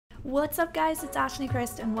What's up guys, it's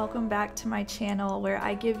ashnichrist and welcome back to my channel where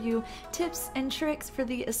I give you tips and tricks for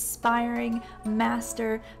the aspiring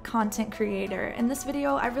master content creator. In this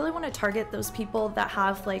video, I really want to target those people that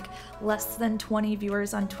have like less than 20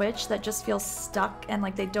 viewers on Twitch that just feel stuck and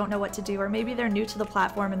like they don't know what to do, or maybe they're new to the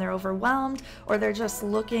platform and they're overwhelmed, or they're just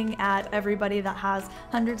looking at everybody that has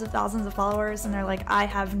hundreds of thousands of followers and they're like, I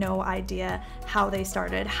have no idea how they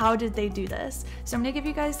started. How did they do this? So I'm going to give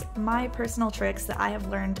you guys my personal tricks that I have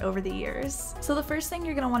learned over the years. So the first thing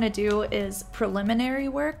you're going to want to do is preliminary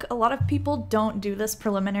work. A lot of people don't do this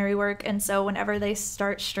preliminary work, and so whenever they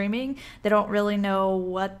start streaming, they don't really know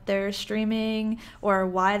what they're streaming or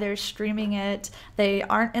why they're streaming it. They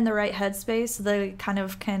aren't in the right headspace, so they kind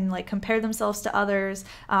of can like compare themselves to others,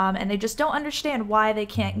 and they just don't understand why they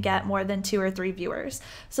can't get more than 2 or 3 viewers.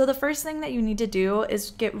 So the first thing that you need to do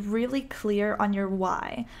is get really clear on your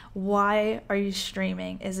why. Why are you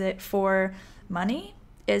streaming? Is it for money?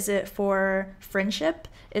 Is it for friendship?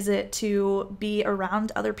 Is it to be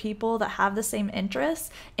around other people that have the same interests?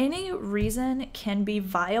 Any reason can be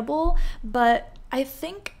viable, but I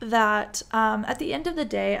think that at the end of the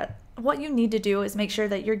day, what you need to do is make sure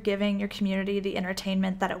that you're giving your community the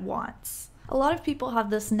entertainment that it wants. A lot of people have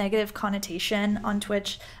this negative connotation on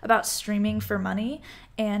Twitch about streaming for money,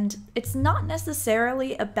 and it's not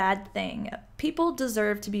necessarily a bad thing. People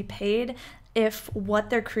deserve to be paid if what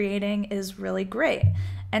they're creating is really great.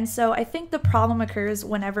 And so I think the problem occurs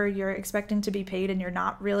whenever you're expecting to be paid and you're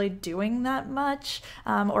not really doing that much,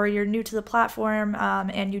 or you're new to the platform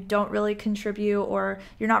and you don't really contribute, or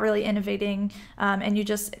you're not really innovating, and you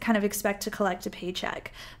just kind of expect to collect a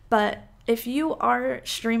paycheck. But if you are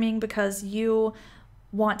streaming because you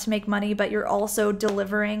want to make money, but you're also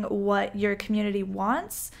delivering what your community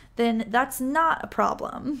wants, then that's not a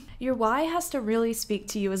problem. Your why has to really speak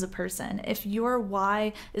to you as a person. If your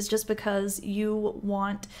why is just because you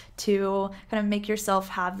want to kind of make yourself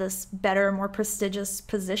have this better, more prestigious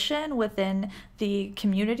position within the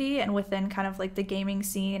community and within kind of like the gaming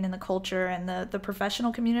scene and the culture and the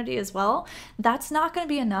professional community as well, that's not going to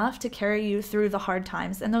be enough to carry you through the hard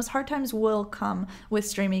times. And those hard times will come with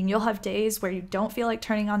streaming. You'll have days where you don't feel like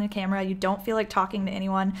turning on the camera, you don't feel like talking to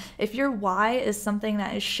anyone. If your why is something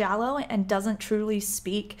that is shallow and doesn't truly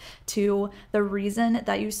speak to the reason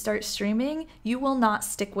that you start streaming, you will not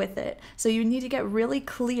stick with it. So you need to get really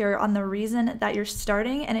clear on the reason that you're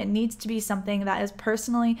starting, and it needs to be something that is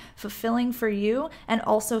personally fulfilling for you and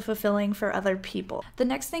also fulfilling for other people. The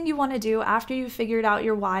next thing you want to do after you've figured out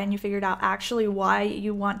your why and you figured out actually why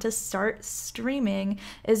you want to start streaming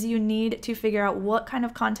is you need to figure out what kind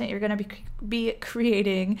of content you're going to be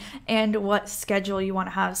creating and what schedule you want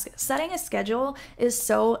to have. Setting a schedule is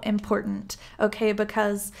so important, okay,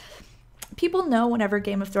 because people know whenever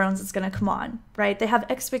Game of Thrones is going to come on, right? They have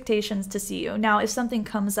expectations to see you. Now, if something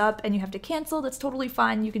comes up and you have to cancel, that's totally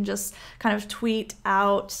fine. You can just kind of tweet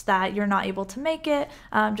out that you're not able to make it.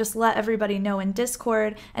 Just let everybody know in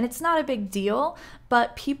Discord, and it's not a big deal.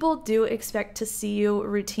 But people do expect to see you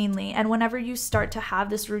routinely. And whenever you start to have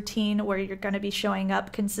this routine where you're going to be showing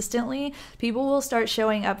up consistently, people will start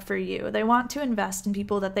showing up for you. They want to invest in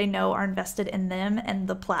people that they know are invested in them and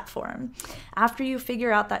the platform. After you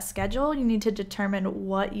figure out that schedule, you need to determine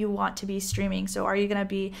what you want to be streaming. So are you going to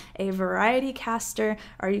be a variety caster?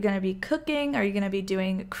 Are you going to be cooking? Are you going to be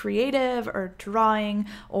doing creative or drawing?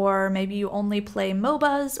 Or maybe you only play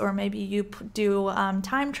MOBAs, or maybe you do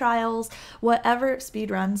time trials, whatever.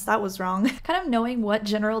 Speed runs, that was wrong. Kind of knowing what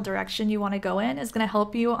general direction you want to go in is going to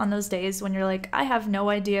help you on those days when you're like, I have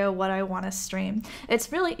no idea what I want to stream.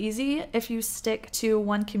 It's really easy if you stick to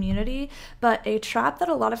one community, but a trap that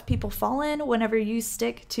a lot of people fall in whenever you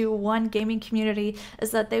stick to one gaming community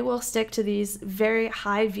is that they will stick to these very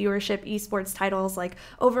high viewership esports titles like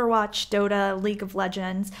Overwatch, Dota, League of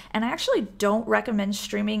Legends, and I actually don't recommend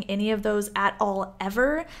streaming any of those at all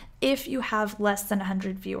ever if you have less than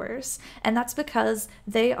 100 viewers. And that's because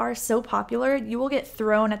they are so popular, you will get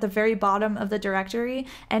thrown at the very bottom of the directory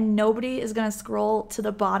and nobody is gonna scroll to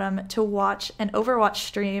the bottom to watch an Overwatch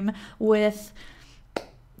stream with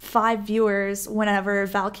 5 viewers whenever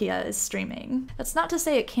𝐁𝐿𝐼𝐍𝐄𝐒 is streaming. That's not to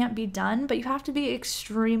say it can't be done, but you have to be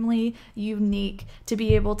extremely unique to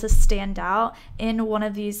be able to stand out in one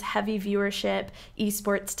of these heavy viewership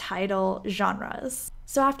esports title genres.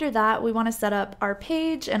 So after that, we want to set up our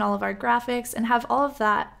page and all of our graphics and have all of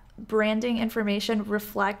that branding information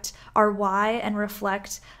reflect our why and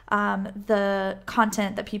reflect the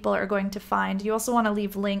content that people are going to find. You also want to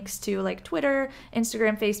leave links to like Twitter,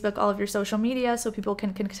 Instagram, Facebook, all of your social media so people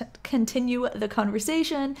can continue the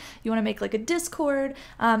conversation. You want to make like a Discord,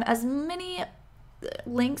 as many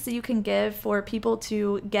links that you can give for people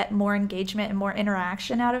to get more engagement and more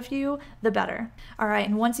interaction out of you, the better. All right,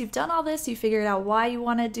 and once you've done all this, you figured out why you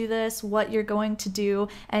want to do this, what you're going to do,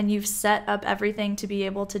 and you've set up everything to be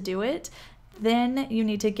able to do it, then you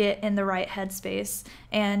need to get in the right headspace.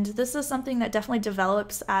 And this is something that definitely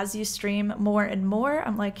develops as you stream more and more.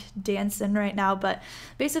 I'm like dancing right now, but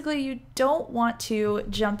basically you don't want to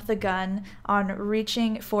jump the gun on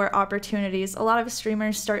reaching for opportunities. A lot of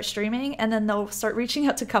streamers start streaming and then they'll start reaching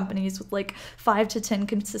out to companies with like 5 to 10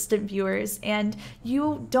 consistent viewers, and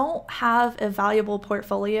you don't have a valuable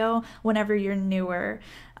portfolio whenever you're newer.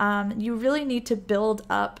 You really need to build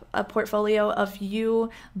up a portfolio of you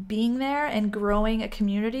being there and growing a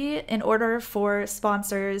community in order for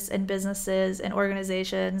sponsors and businesses and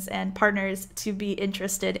organizations and partners to be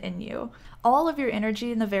interested in you. All of your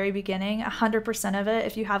energy in the very beginning, 100% of it,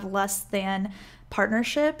 if you have less than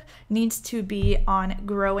partnership, needs to be on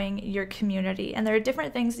growing your community. And there are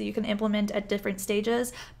different things that you can implement at different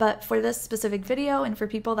stages, but for this specific video and for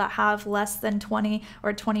people that have less than 20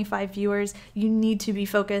 or 25 viewers, you need to be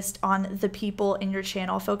focused on the people in your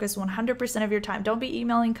channel. Focus 100% of your time. Don't be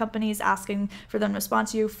emailing companies asking for them to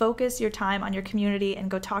sponsor you. Focus your time on your community and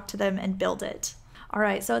go talk to them and build it. All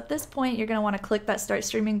right, so at this point, you're gonna wanna click that start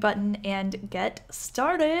streaming button and get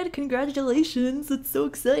started. Congratulations, it's so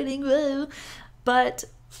exciting, whoa. But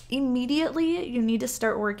immediately you need to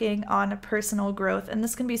start working on personal growth. And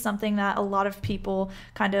this can be something that a lot of people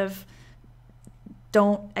kind of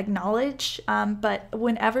don't acknowledge, but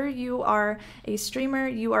whenever you are a streamer,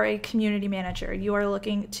 you are a community manager. You are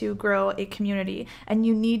looking to grow a community and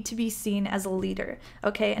you need to be seen as a leader,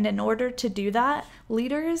 okay? And in order to do that,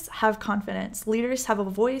 leaders have confidence. Leaders have a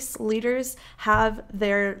voice. Leaders have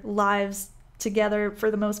their lives together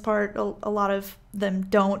for the most part. A lot of them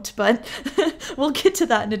don't, but we'll get to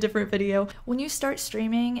that in a different video. When you start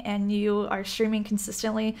streaming and you are streaming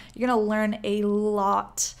consistently, you're gonna learn a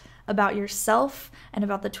lot about yourself and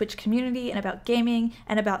about the Twitch community and about gaming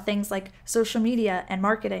and about things like social media and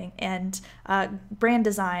marketing and brand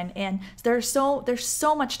design. And there's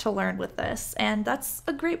so much to learn with this. And that's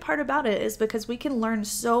a great part about it, is because we can learn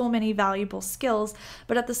so many valuable skills,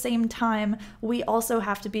 but at the same time, we also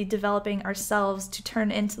have to be developing ourselves to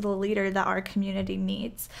turn into the leader that our community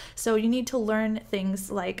needs. So you need to learn things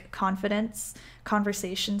like confidence,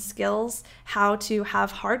 conversation skills, how to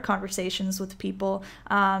have hard conversations with people,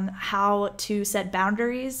 how to set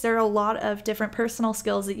boundaries. There are a lot of different personal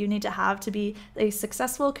skills that you need to have to be a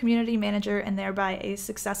successful community manager and thereby a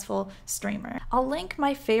successful streamer. I'll link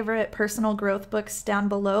my favorite personal growth books down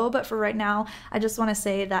below, but for right now, I just want to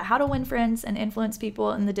say that How to Win Friends and Influence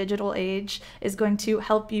People in the Digital Age is going to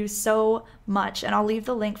help you so much, and I'll leave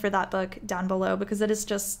the link for that book down below because it has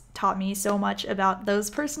just taught me so much about those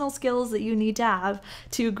personal skills that you need to have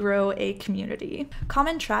to grow a community.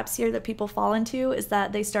 Common traps here that people fall into is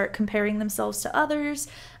that they start comparing themselves to others.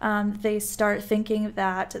 They start thinking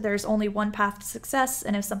that there's only one path to success,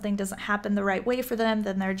 and if something doesn't happen the right way for them,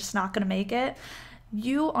 then they're just not going to make it.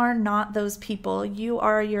 You are not those people. You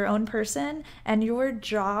are your own person, and your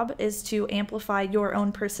job is to amplify your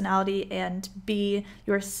own personality and be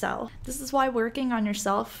yourself. This is why working on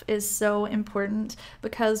yourself is so important,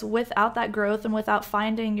 because without that growth and without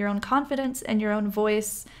finding your own confidence and your own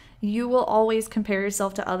voice, you will always compare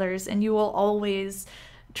yourself to others, and you will always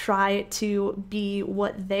try to be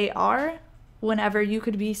what they are whenever you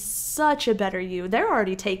could be such a better you. They're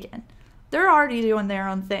already taken. They're already doing their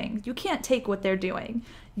own thing. You can't take what they're doing.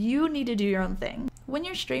 You need to do your own thing. When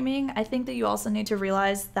you're streaming, I think that you also need to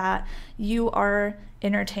realize that you are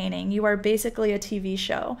entertaining. You are basically a TV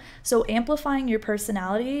show. So amplifying your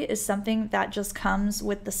personality is something that just comes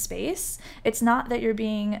with the space. It's not that you're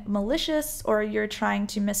being malicious or you're trying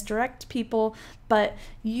to misdirect people, but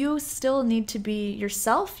you still need to be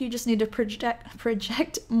yourself. You just need to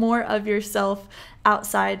project more of yourself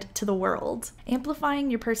outside to the world. Amplifying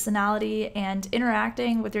your personality and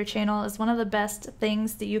interacting with your channel is one of the best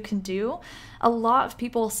things that you can do. A lot of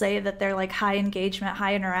people say that they're like high engagement,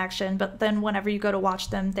 high interaction, but then whenever you go to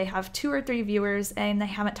watch them, they have 2 or 3 viewers and they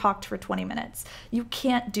haven't talked for 20 minutes. You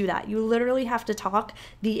can't do that. You literally have to talk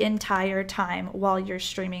the entire time while you're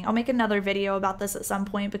streaming. I'll make another video about this at some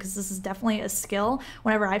point because this is definitely a skill.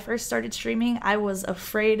 Whenever I first started streaming, I was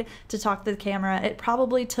afraid to talk to the camera. It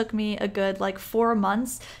probably took me a good like 4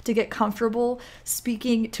 months to get comfortable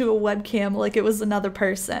speaking to a webcam like it was another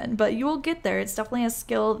person, but you will get there. It's definitely a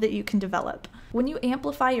skill that you can develop. When you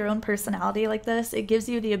amplify your own personality like this, it gives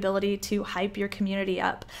you the ability to hype your community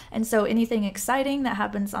up. And so anything exciting that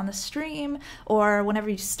happens on the stream, or whenever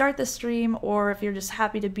you start the stream, or if you're just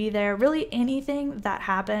happy to be there, really anything that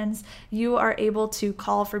happens, you are able to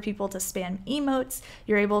call for people to spam emotes.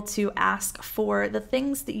 You're able to ask for the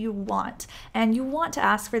things that you want. And you want to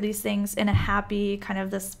ask for these things in a happy, kind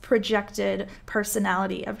of this projected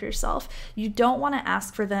personality of yourself. You don't want to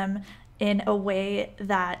ask for them in a way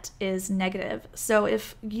that is negative. So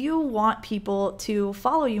if you want people to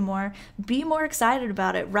follow you more, be more excited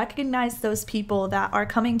about it. Recognize those people that are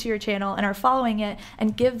coming to your channel and are following it,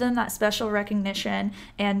 and give them that special recognition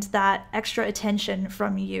and that extra attention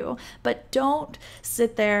from you. But don't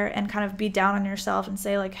sit there and kind of be down on yourself and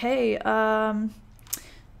say like, hey,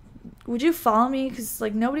 would you follow me? Because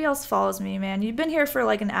like nobody else follows me, man. You've been here for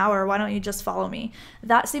like an hour. Why don't you just follow me?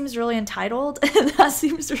 That seems really entitled and that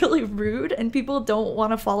seems really rude, and people don't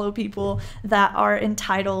want to follow people that are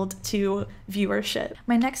entitled to viewership.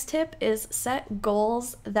 My next tip is set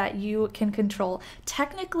goals that you can control.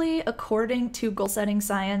 Technically, according to goal setting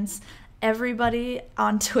science, everybody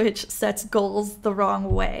on Twitch sets goals the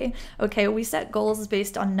wrong way. Okay, we set goals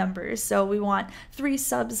based on numbers. So we want 3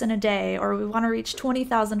 subs in a day, or we want to reach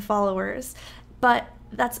 20,000 followers. But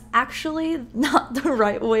that's actually not the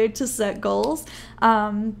right way to set goals.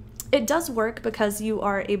 It does work because you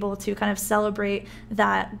are able to kind of celebrate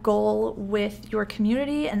that goal with your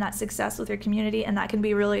community and that success with your community, and that can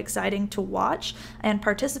be really exciting to watch and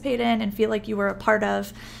participate in and feel like you were a part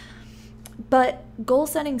of. But goal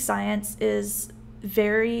setting science is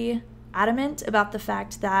very adamant about the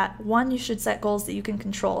fact that, one, you should set goals that you can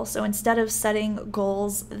control. So instead of setting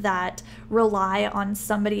goals that rely on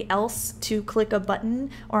somebody else to click a button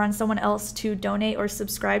or on someone else to donate or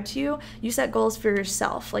subscribe to you, you set goals for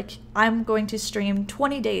yourself. Like, I'm going to stream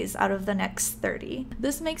 20 days out of the next 30.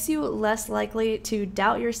 This makes you less likely to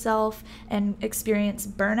doubt yourself and experience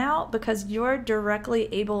burnout, because you're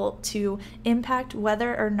directly able to impact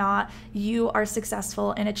whether or not you are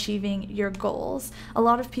successful in achieving your goals. A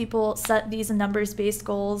lot of people set these numbers-based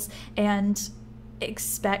goals and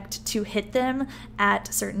expect to hit them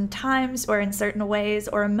at certain times or in certain ways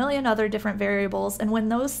or a million other different variables, and when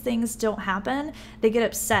those things don't happen, they get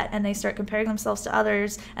upset and they start comparing themselves to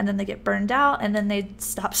others, and then they get burned out and then they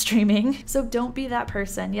stop streaming. So don't be that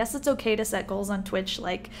person. Yes, it's okay to set goals on Twitch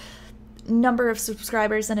like number of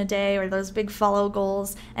subscribers in a day or those big follow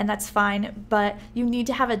goals, and that's fine, but you need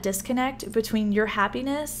to have a disconnect between your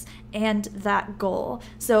happiness and that goal.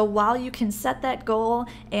 So while you can set that goal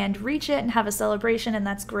and reach it and have a celebration, and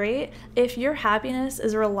that's great, if your happiness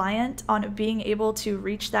is reliant on being able to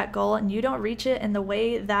reach that goal and you don't reach it in the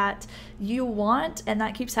way that you want, and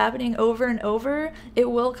that keeps happening over and over, it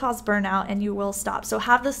will cause burnout and you will stop. So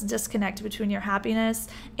have this disconnect between your happiness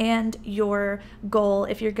and your goal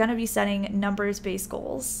if you're gonna be setting numbers-based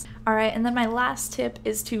goals. All right, and then my last tip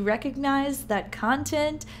is to recognize that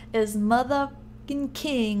content is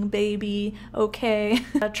king, baby. Okay.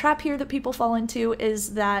 A trap here that people fall into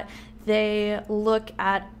is that they look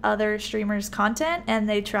at other streamers' content and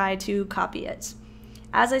they try to copy it.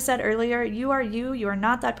 As I said earlier, you are you, you are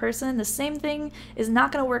not that person. The same thing is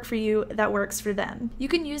not going to work for you that works for them. You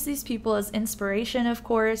can use these people as inspiration, of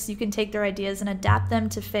course. You can take their ideas and adapt them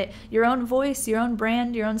to fit your own voice, your own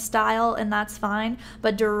brand, your own style, and that's fine.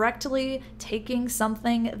 But directly taking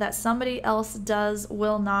something that somebody else does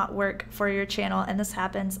will not work for your channel, and this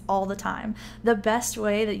happens all the time. The best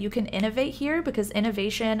way that you can innovate here, because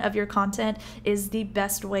innovation of your content is the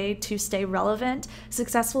best way to stay relevant.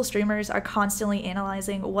 Successful streamers are constantly analyzing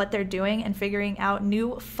what they're doing and figuring out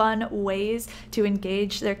new fun ways to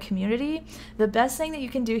engage their community. The best thing that you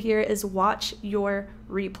can do here is watch your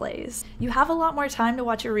replays. You have a lot more time to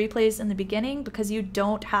watch your replays in the beginning because you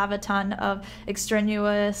don't have a ton of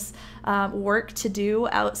extraneous work to do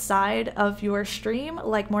outside of your stream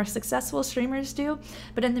like more successful streamers do.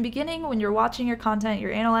 But in the beginning, when you're watching your content,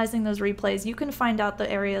 you're analyzing those replays, you can find out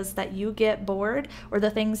the areas that you get bored, or the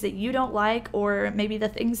things that you don't like, or maybe the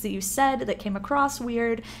things that you said that came across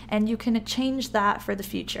weird, and you can change that for the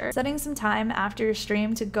future. Setting some time after your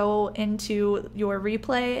stream to go into your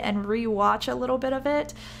replay and re-watch a little bit of it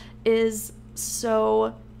is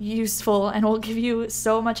so useful and will give you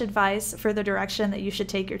so much advice for the direction that you should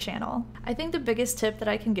take your channel. I think the biggest tip that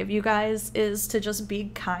I can give you guys is to just be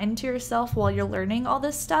kind to yourself while you're learning all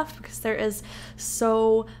this stuff, because there is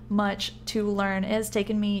so much to learn. It has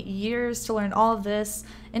taken me years to learn all of this,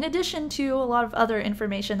 in addition to a lot of other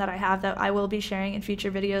information that I have that I will be sharing in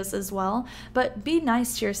future videos as well. But be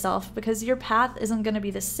nice to yourself, because your path isn't going to be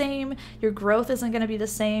the same, your growth isn't going to be the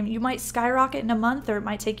same. You might skyrocket in a month, or it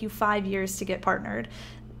might take you 5 years to get partnered.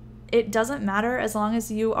 it doesn't matter as long as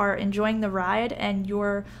you are enjoying the ride and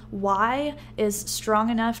your why is strong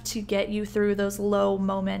enough to get you through those low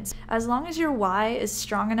moments. As long as your why is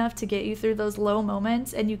strong enough to get you through those low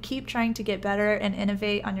moments and you keep trying to get better and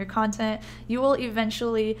innovate on your content, you will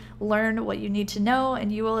eventually learn what you need to know,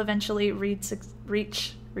 and you will eventually reach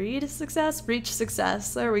success.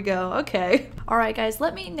 There we go. Okay. All right, guys,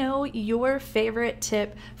 let me know your favorite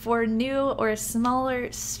tip for new or smaller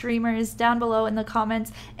streamers down below in the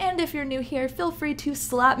comments. And if you're new here, feel free to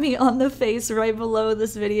slap me on the face right below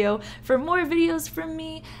this video for more videos from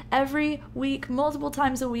me every week, multiple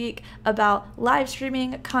times a week, about live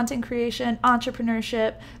streaming, content creation,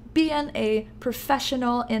 entrepreneurship, being a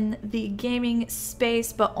professional in the gaming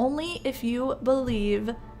space, but only if you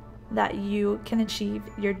believe that you can achieve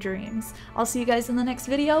your dreams. I'll see you guys in the next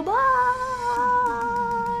video. Bye!